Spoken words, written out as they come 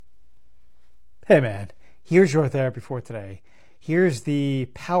Hey man, here's your therapy for today. Here's the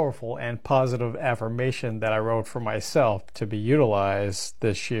powerful and positive affirmation that I wrote for myself to be utilized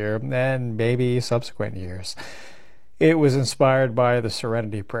this year and maybe subsequent years. It was inspired by the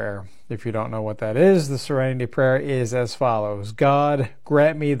Serenity Prayer. If you don't know what that is, the Serenity Prayer is as follows. God,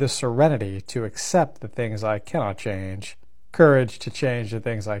 grant me the serenity to accept the things I cannot change, courage to change the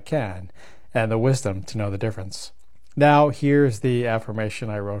things I can, and the wisdom to know the difference. Now, here's the affirmation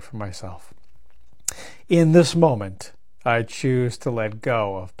I wrote for myself. In this moment, I choose to let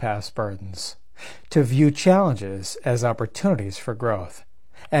go of past burdens, to view challenges as opportunities for growth,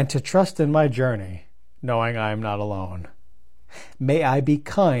 and to trust in my journey, knowing I am not alone. May I be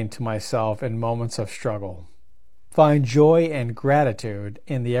kind to myself in moments of struggle, find joy and gratitude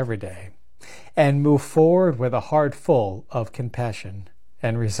in the everyday, and move forward with a heart full of compassion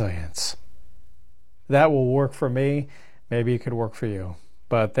and resilience. That will work for me. Maybe it could work for you.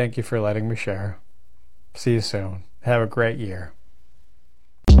 But thank you for letting me share. See you soon. Have a great year.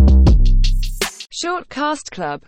 Shortcast Club